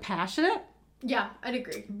extremely passionate. Yeah, I'd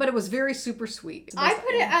agree. But it was very super sweet. I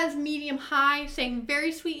put it as medium high, saying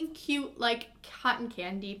very sweet and cute, like cotton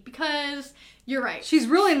candy, because you're right. She's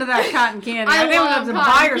really into that cotton candy. I think I'm going to have to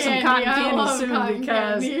buy her some cotton candy soon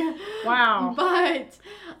because, wow. But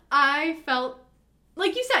I felt,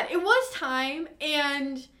 like you said, it was time,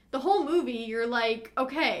 and the whole movie, you're like,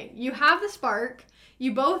 okay, you have the spark.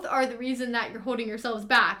 You both are the reason that you're holding yourselves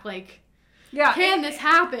back. Like, can this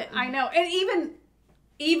happen? I know. And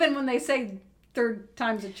even when they say third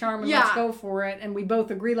time's a charm and let's go for it, and we both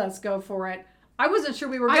agree let's go for it, I wasn't sure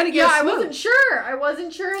we were going to get a smooch. I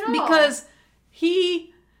wasn't sure at all. Because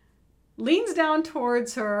he leans down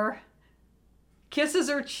towards her, kisses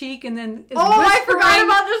her cheek, and then is I forgot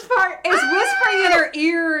about this part. Is whispering in her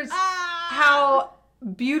ears how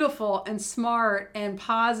beautiful and smart and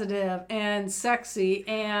positive and sexy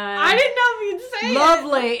and I didn't know you'd say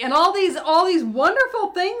lovely and all these wonderful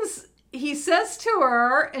things he says to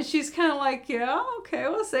her, and she's kind of like, yeah, okay,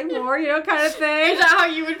 we'll say more, kind of thing. Is that how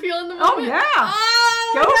you would feel in the moment? Oh, yeah.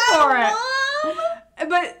 Go for it.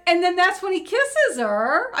 But, and then that's when he kisses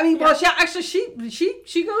her. I mean, well, she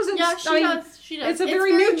goes in. Yeah, she does. It's a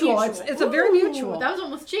very mutual. It's a very mutual. That was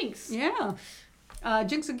almost jinx. Yeah.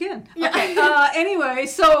 Jinx again. Yeah. Okay. Anyway,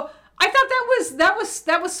 so I thought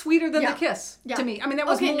that was sweeter than the kiss to me. I mean, that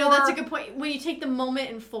was more... no, that's a good point. When you take the moment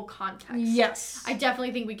in full context. Yes. I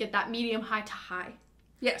definitely think we get that medium high to high.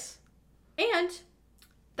 Yes. And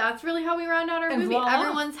that's really how we round out our movie. Voila.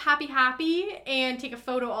 Everyone's happy and take a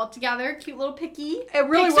photo all together. Cute little picky. It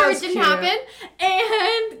really was cute. It didn't happen.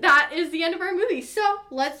 And that is the end of our movie. So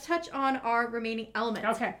let's touch on our remaining elements.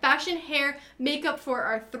 Okay. Fashion, hair, makeup for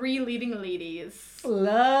our three leading ladies.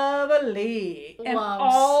 Lovely. And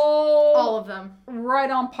all of them. Right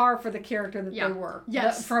on par for the character that they were.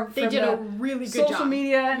 Yes. They did a really good social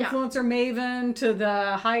media influencer maven to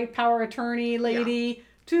the high power attorney lady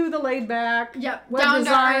to the laid back web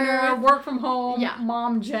designer, work from home,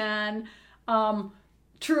 mom Jen.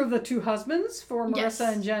 True of the two husbands for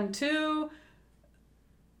Marissa and Jen too.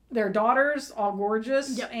 Their daughters, all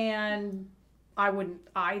gorgeous. Yep. And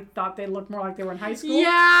I thought they looked more like they were in high school. Yeah,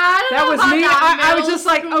 that was me. I was just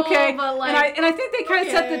like, school, okay. Like, and I think they kind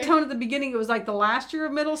of set the tone at the beginning. It was like the last year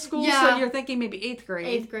of middle school, so you're thinking maybe 8th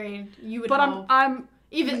grade. 8th grade, you would But know. I'm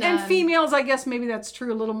Even then. And females, I guess maybe that's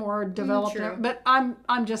true, a little more developed. True. But I'm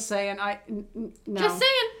just saying, no. Just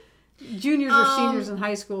saying. Juniors or seniors in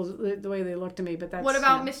high school, the way they look to me, but that's... What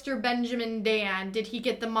about Mr. Benjamin Dan? Did he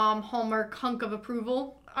get the mom Hallmark hunk of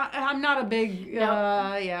approval? I'm not a big...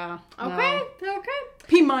 Nope. Yeah. Okay, no. okay.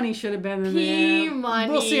 P Money should have been in there. P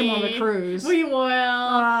Money. We'll see him on the cruise. We will.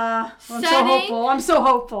 I'm so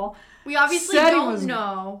hopeful. We obviously don't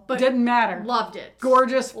know, but didn't matter. Loved it.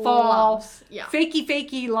 Gorgeous fall. Loves. Yeah.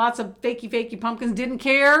 Fakey, lots of fakey pumpkins. Didn't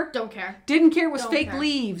care. Don't care. Didn't care it was Don't fake care.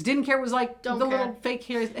 leaves. Didn't care it was like Don't the care. little fake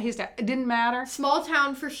haystack. It didn't matter. Small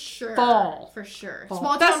town for sure. Fall. For sure. Fall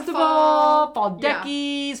Small festival, town fall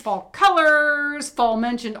deckies, fall colors, fall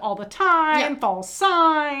mentioned all the time, Yeah. fall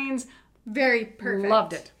signs. Very perfect.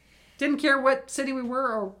 Loved it. Didn't care what city we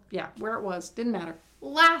were or, where it was. Didn't matter.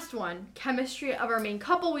 Last one, chemistry of our main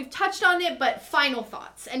couple. We've touched on it, but final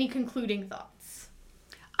thoughts. Any concluding thoughts?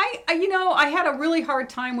 I had a really hard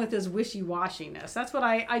time with his wishy-washiness. That's what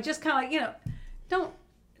I just kind of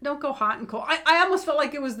don't go hot and cold. I almost felt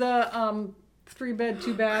like it was the 3-bed,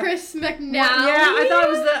 2-bath. Chris McNally. Yeah,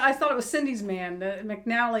 I thought it was Cindy's man, the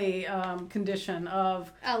McNally condition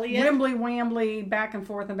of Elliot. wimbly wambly, back and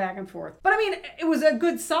forth. But I mean, it was a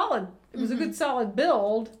good solid. It was a good solid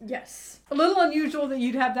build. Yes. A little unusual that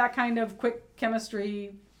you'd have that kind of quick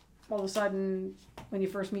chemistry all of a sudden when you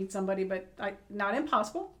first meet somebody, but not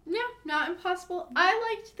impossible. Yeah, not impossible.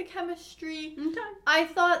 I liked the chemistry. Okay. I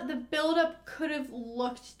thought the build-up could have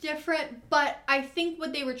looked different, but I think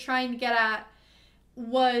what they were trying to get at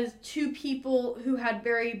was two people who had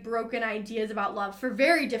very broken ideas about love for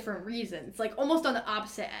very different reasons, like almost on the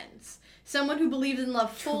opposite ends. Someone who believes in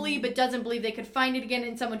love fully but doesn't believe they could find it again,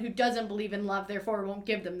 and someone who doesn't believe in love, therefore won't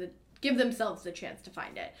give themselves the chance to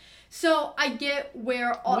find it. So I get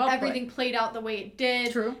where everything played out the way it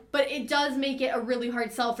did. True. But it does make it a really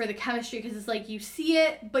hard sell for the chemistry because it's like you see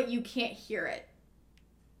it, but you can't hear it.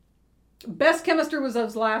 Best chemistry was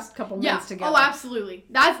those last couple months together. Oh, absolutely.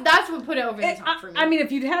 That's what put it over the top for me. I mean,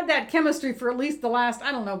 if you'd had that chemistry for at least the last,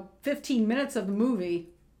 15 minutes of the movie,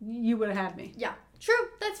 you would have had me. Yeah. True.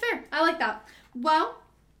 That's fair. I like that. Well,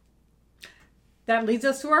 that leads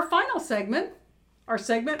us to our final segment. Our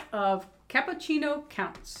segment of Cappuccino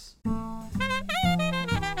Counts.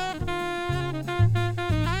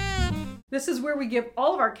 This is where we give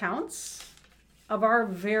all of our counts of our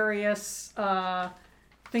various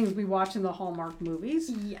things we watch in the Hallmark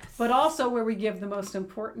movies. Yes. But also where we give the most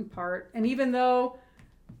important part. And even though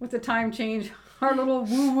with the time change, our little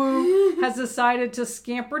woo-woo has decided to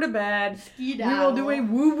scamper to bed, we will do a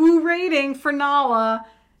woo-woo rating for Nala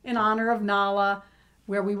in honor of Nala,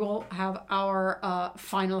 where we will have our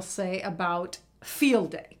final say about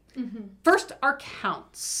Field Day. Mm-hmm. First, our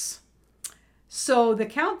counts. So the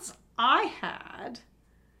counts I had,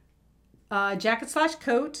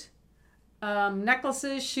 jacket/coat,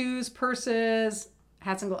 necklaces, shoes, purses,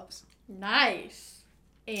 hats, and gloves. Nice.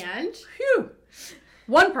 And? Phew.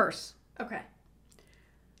 One purse. Okay.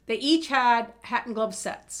 They each had hat and glove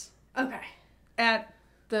sets. Okay. At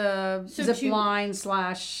the zip line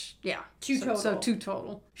 / two total. So 2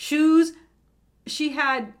 total. Shoes, she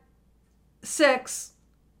had 6.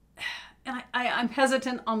 And I'm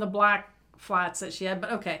hesitant on the black flats that she had,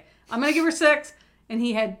 but okay. I'm going to give her 6. And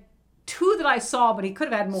he had 2 that I saw, but he could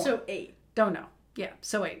have had more. So 8. Don't know. Yeah,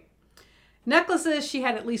 so 8. Necklaces, she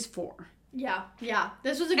had at least 4. Yeah.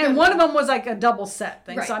 This was a good And one of them was like a double set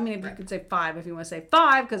thing. Right, So, I mean, if you could say 5 if you want to say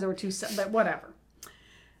 5, because there were 2 sets, but whatever.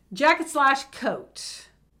 Jacket/coat.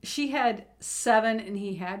 She had 7 and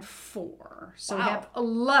he had 4. So we have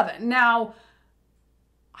 11. Now,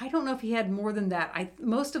 I don't know if he had more than that.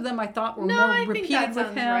 Most of them I thought were more repeated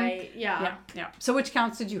with him. Right. Yeah. So which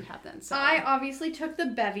counts did you have then? So I obviously took the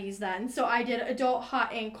bevies then. So I did adult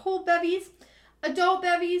hot and cold bevies. Adult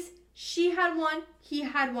bevies, she had 1, he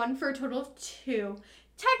had 1 for a total of 2.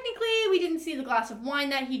 Technically, we didn't see the glass of wine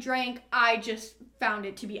that he drank. I just found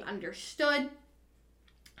it to be understood.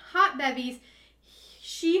 Hot bevies,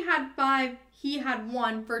 she had 5, he had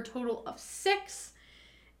 1 for a total of 6.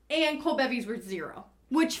 And cold bevies were 0.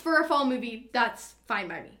 Which for a fall movie, that's fine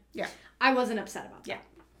by me. Yeah. I wasn't upset about that. Yeah,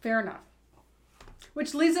 fair enough.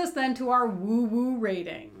 Which leads us then to our woo-woo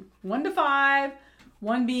rating. 1 to 5,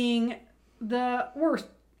 1 being the worst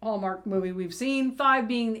Hallmark movie we've seen, 5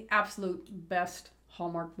 being the absolute best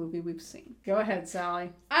Hallmark movie we've seen. Go ahead,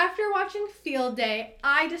 Sally. After watching Field Day,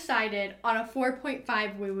 I decided on a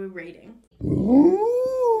 4.5 woo-woo rating.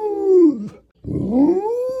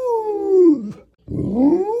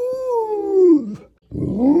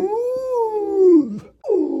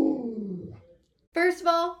 First of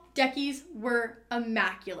all, deckies were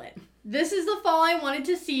immaculate. This is the fall I wanted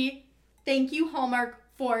to see. Thank you, Hallmark,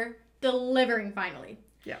 for delivering finally.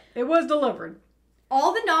 Yeah, it was delivered.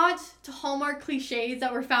 All the nods to Hallmark cliches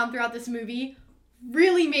that were found throughout this movie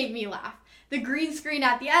really made me laugh. The green screen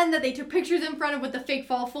at the end that they took pictures in front of with the fake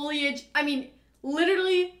fall foliage. I mean,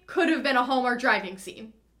 literally could have been a Hallmark driving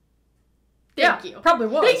scene. Thank you. Probably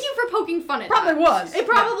was. Thank you for poking fun at Probably that. was. It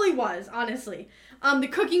probably was, honestly. The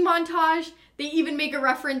cooking montage, they even make a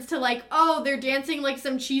reference to like, oh, they're dancing like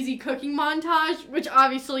some cheesy cooking montage, which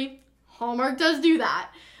obviously Hallmark does do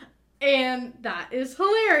that. And that is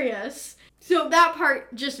hilarious. So that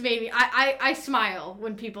part just made me, I smile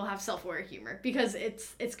when people have self-aware humor because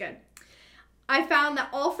it's good. I found that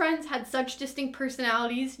all friends had such distinct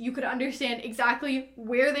personalities, you could understand exactly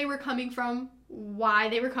where they were coming from, why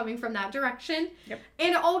they were coming from that direction. Yep. And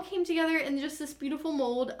it all came together in just this beautiful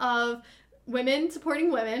mold of women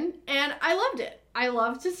supporting women, and I loved it. I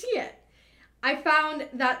loved to see it. I found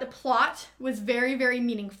that the plot was very, very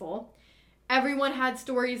meaningful. Everyone had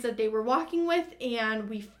stories that they were walking with, and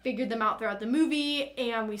we figured them out throughout the movie,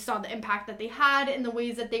 and we saw the impact that they had and the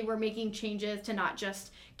ways that they were making changes to not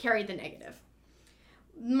just carry the negative.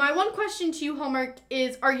 My one question to you, Hallmark,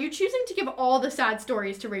 is are you choosing to give all the sad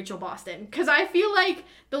stories to Rachel Boston? Because I feel like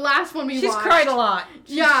the last one we watched... She's cried a lot.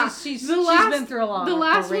 She's been through a lot. The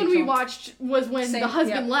last one we watched was when the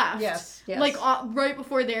husband left. Yes. Like, right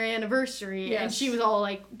before their anniversary, yes. and she was all,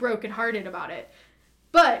 like, brokenhearted about it.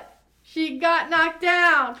 But she got knocked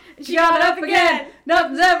down. She got up again.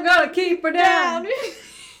 Nothing's ever gonna keep her down.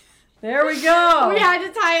 There we go. We had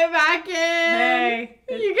to tie it back in. Hey.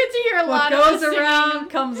 You get to hear a lot of what goes around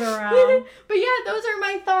comes around. But yeah, those are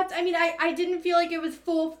my thoughts. I mean, I didn't feel like it was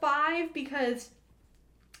full 5 because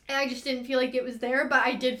I just didn't feel like it was there, but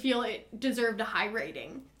I did feel it deserved a high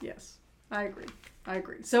rating. Yes, I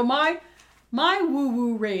agree. So my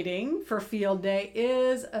woo-woo rating for Field Day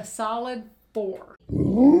is a solid 4.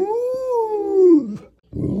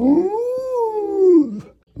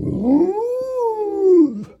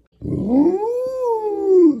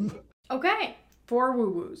 Okay. 4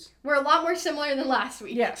 woo-woos. We're a lot more similar than last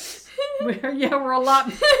week. Yes. We're a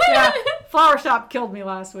lot. Yeah, Flower Shop killed me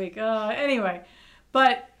last week. Anyway,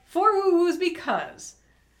 but 4 woo-woos because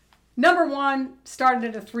number 1 started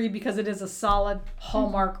at a 3 because it is a solid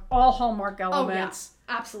Hallmark, all Hallmark elements.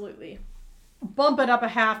 Oh, yeah. Absolutely. Bump it up a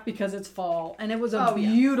half because it's fall, and it was a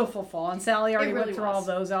beautiful fall. And Sally already went through all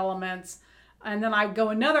those elements. And then I go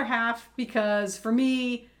another half because for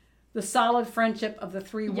me, the solid friendship of the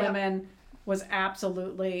 3 women was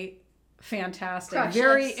absolutely fantastic. Precious.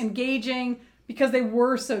 Very engaging because they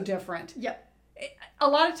were so different. Yep. A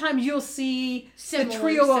lot of times you'll see the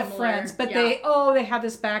trio of friends, but they have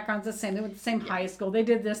this background, it's the same. They went to the same high school. They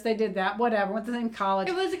did this, they did that, whatever. Went to the same college.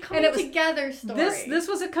 It was a come-together story. This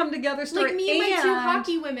was a come-together story. Like me and my 2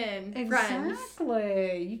 hockey women friends.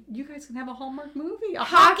 Exactly. You guys can have a Hallmark movie. A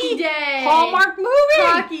hockey day. Hallmark movie.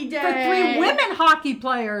 Hockey day. For 3 women hockey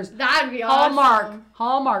players. That'd be awesome.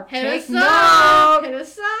 Hallmark. Hit Take us up. note. Hit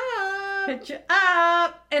us up. Hit you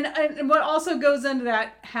up. And what also goes into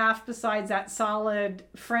that half besides that solid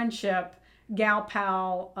friendship, gal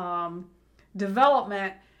pal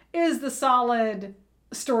development is the solid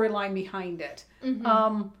storyline behind it.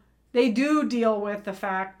 Mm-hmm. They do deal with the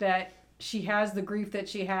fact that she has the grief that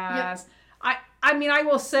she has. Yep. I mean, I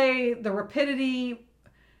will say the rapidity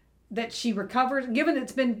that she recovers, given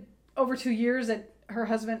it's been over 2 years that her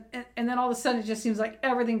husband, and then all of a sudden it just seems like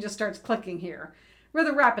everything just starts clicking here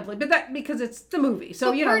rather rapidly. But that because it's the movie,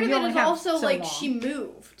 so but part of it is also so like long. she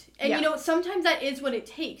moved, and sometimes that is what it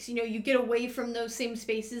takes. You get away from those same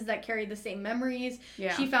spaces that carry the same memories.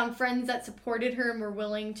 Yeah. She found friends that supported her and were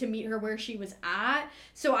willing to meet her where she was at.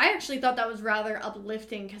 So I actually thought that was rather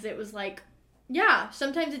uplifting because it was like, yeah,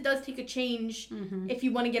 sometimes it does take a change if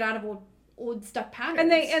you want to get out of old stuck patterns.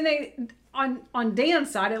 And they on Dan's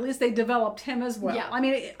side, at least they developed him as well. Yeah. I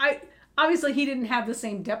mean, obviously he didn't have the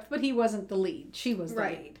same depth, but he wasn't the lead. She was the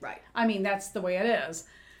lead. Right. I mean, that's the way it is.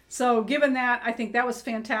 So given that, I think that was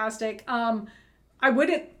fantastic. I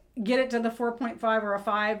wouldn't get it to the 4.5 or a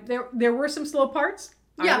 5. There were some slow parts.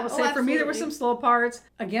 Yeah, I will say for me there were some slow parts.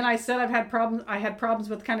 Again, I said I had problems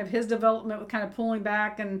with kind of his development, with kind of pulling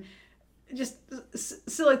back and just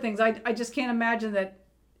silly things. I just can't imagine that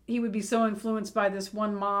he would be so influenced by this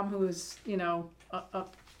one mom who is,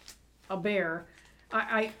 a bear.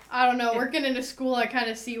 I don't know. Working in a school, I kind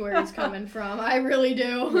of see where he's coming from. I really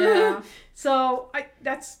do. Yeah. So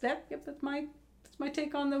that's my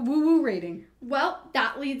take on the woo-woo rating. Well,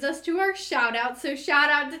 that leads us to our shout out. So shout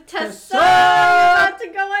out to Tessa. You're about to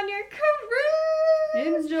go on your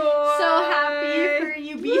cruise. Enjoy. So happy for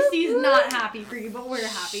you. BC's not happy for you, but we're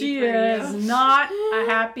happy for you. She is not a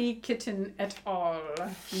happy kitten at all.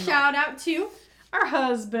 Shout out to our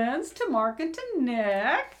husbands, to Mark and to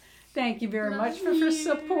Nick. Thank you very much for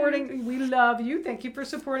supporting. We love you. Thank you for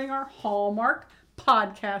supporting our Hallmark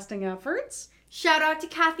podcasting efforts. Shout out to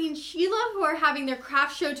Kathy and Sheila, who are having their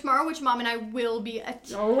craft show tomorrow, which Mom and I will be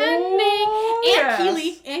attending. Oh, yes.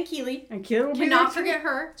 And Keely. And Keely will be Cannot there. forget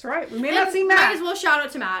her. That's right. We may not see Matt. Might as well shout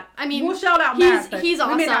out to Matt. I mean, we'll shout out Matt. He's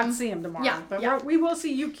awesome. We may not see him tomorrow. Yeah, but we will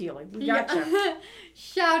see you, Keely. We got you.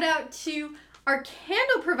 Shout out to our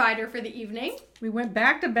candle provider for the evening. We went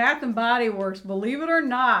back to Bath and Body Works, believe it or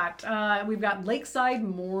not. We've got Lakeside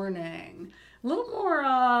Morning. A little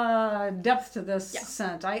more depth to this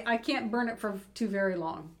scent. I can't burn it for too very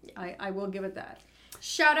long. I will give it that.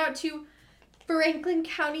 Shout out to Franklin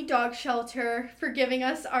County Dog Shelter for giving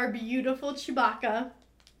us our beautiful Chewbacca.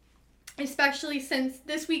 Especially since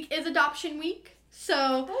this week is adoption week.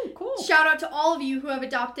 So cool. Shout out to all of you who have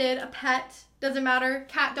adopted a pet. Doesn't matter.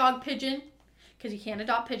 Cat, dog, pigeon. Because you can't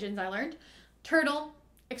adopt pigeons, I learned. Turtle,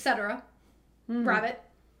 etc. Rabbit.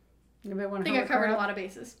 I think I covered a lot of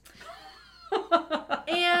bases.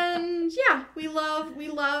 And yeah, we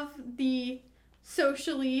love the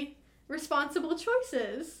socially responsible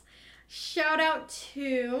choices. Shout out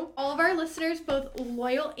to all of our listeners, both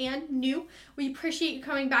loyal and new. We appreciate you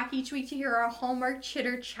coming back each week to hear our Hallmark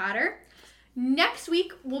chitter chatter. Next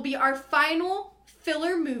week will be our final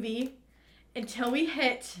filler movie until we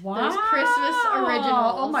hit those Christmas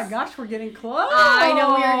originals. Oh my gosh, we're getting close. I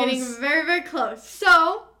know, we are getting very, very close.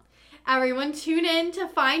 So, everyone tune in to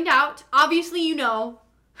find out. Obviously, you know,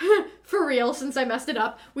 for real, since I messed it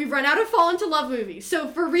up, we've run out of Fall Into Love movies. So,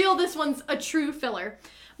 for real, this one's a true filler.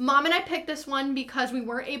 Mom and I picked this one because we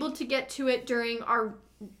weren't able to get to it during our,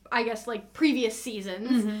 I guess, like, previous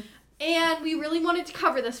seasons. Mm-hmm. And we really wanted to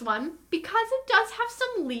cover this one because it does have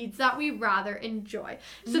some leads that we rather enjoy.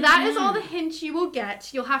 So that is all the hints you will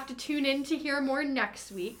get. You'll have to tune in to hear more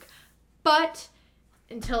next week. But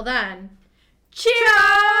until then, cheers!